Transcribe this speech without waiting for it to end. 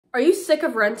Are you sick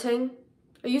of renting?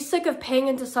 Are you sick of paying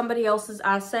into somebody else's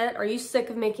asset? Are you sick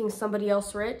of making somebody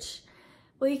else rich?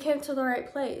 Well, you came to the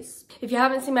right place. If you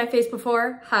haven't seen my face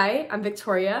before, hi, I'm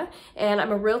Victoria, and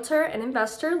I'm a realtor and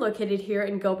investor located here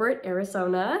in Gilbert,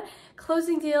 Arizona.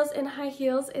 Closing deals in high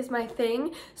heels is my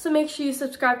thing, so make sure you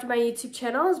subscribe to my YouTube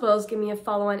channel as well as give me a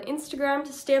follow on Instagram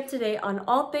to stay up to date on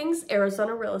all things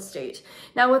Arizona real estate.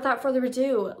 Now, without further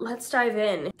ado, let's dive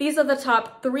in. These are the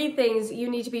top 3 things you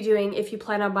need to be doing if you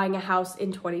plan on buying a house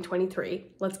in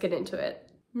 2023. Let's get into it.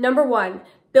 Number 1,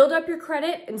 build up your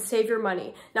credit and save your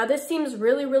money. Now, this seems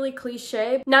really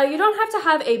cliche. Now, you don't have to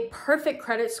have a perfect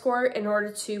credit score in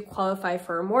order to qualify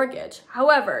for a mortgage.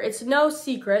 However, it's no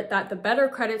secret that the better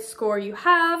credit score you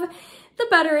have, the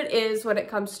better it is when it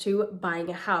comes to buying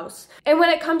a house. And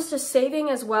when it comes to saving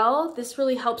as well, this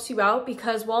really helps you out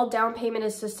because while down payment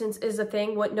assistance is a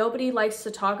thing, what nobody likes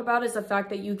to talk about is the fact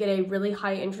that you get a really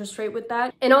high interest rate with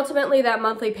that. And ultimately that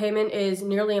monthly payment is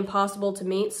nearly impossible to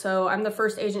meet. So I'm the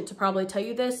first agent to probably tell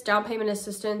you this. Down payment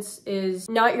assistance is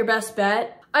not your best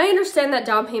bet. I understand that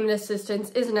down payment assistance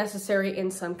is necessary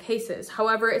in some cases.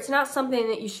 However, it's not something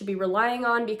that you should be relying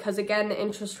on because again, the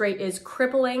interest rate is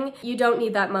crippling. You don't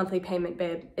need that monthly payment,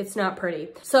 babe. It's not pretty.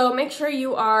 So make sure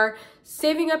you are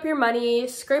saving up your money,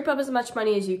 scrape up as much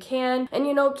money as you can,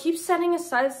 and keep setting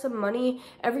aside some money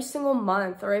every single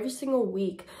month or every single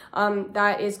week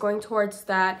that is going towards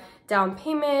that down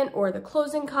payment or the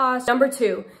closing costs. Number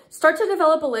 2, start to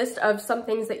develop a list of some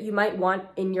things that you might want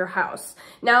in your house.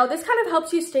 Now, this kind of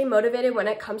helps you stay motivated when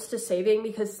it comes to saving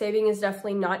because saving is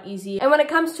definitely not easy. And when it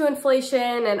comes to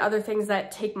inflation and other things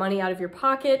that take money out of your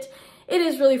pocket, it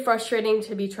is really frustrating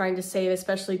to be trying to save,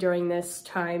 especially during this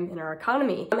time in our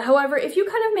economy. However, if you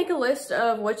kind of make a list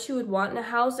of what you would want in a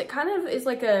house, it kind of is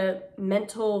like a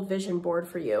mental vision board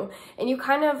for you. And you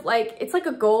kind of it's like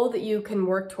a goal that you can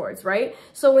work towards, right?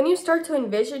 So when you start to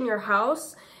envision your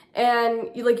house, and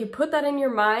you put that in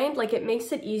your mind, it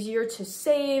makes it easier to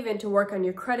save and to work on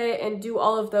your credit and do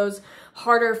all of those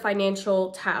harder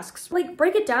financial tasks.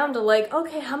 Break it down to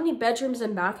okay, how many bedrooms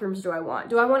and bathrooms do I want?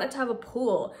 Do I want it to have a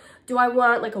pool? Do I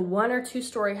want a 1 or 2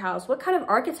 story house? What kind of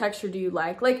architecture do you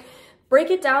like? Break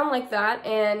it down like that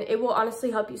and it will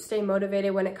honestly help you stay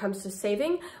motivated when it comes to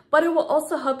saving, but it will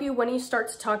also help you when you start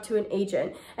to talk to an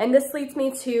agent. And this leads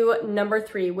me to number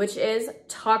 3, which is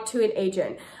talk to an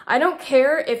agent. I don't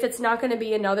care if it's not going to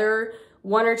be another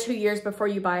 1 or 2 years before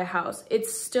you buy a house.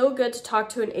 It's still good to talk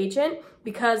to an agent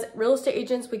because real estate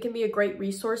agents, we can be a great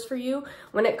resource for you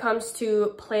when it comes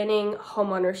to planning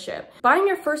home ownership. Buying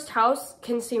your first house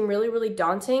can seem really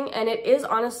daunting, and it is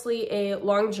honestly a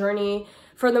long journey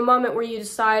from the moment where you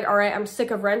decide, all right, I'm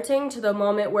sick of renting, to the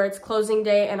moment where it's closing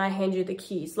day and I hand you the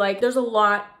keys. There's a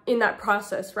lot in that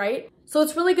process, right? So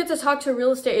it's really good to talk to a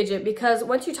real estate agent because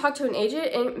once you talk to an agent,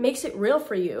 it makes it real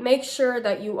for you. Make sure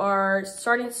that you are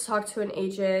starting to talk to an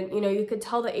agent. You could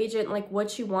tell the agent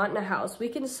what you want in a house. We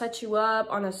can set you up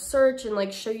on a search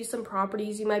and show you some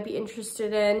properties you might be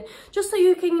interested in, just so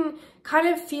you can kind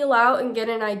of feel out and get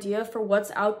an idea for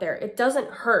what's out there. It doesn't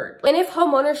hurt. And if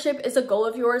home ownership is a goal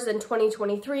of yours in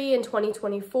 2023 and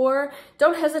 2024,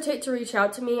 don't hesitate to reach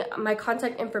out to me. My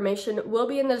contact information will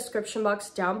be in the description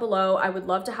box down below. I would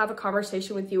love to have a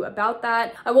conversation with you about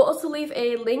that. I will also leave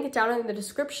a link down in the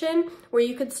description where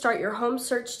you could start your home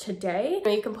search today.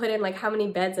 You can put in how many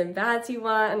beds and baths you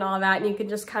want and all that, and you can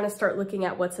just kind of start looking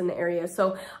at what's in the area.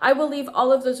 So I will leave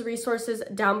all of those resources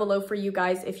down below for you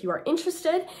guys if you are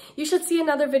interested. You should see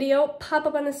another video pop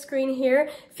up on the screen here.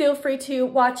 Feel free to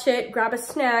watch it, grab a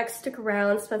snack, stick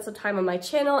around, spend some time on my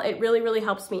channel. It really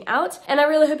helps me out. And I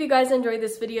really hope you guys enjoyed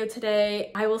this video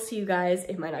today. I will see you guys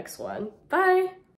in my next one. Bye!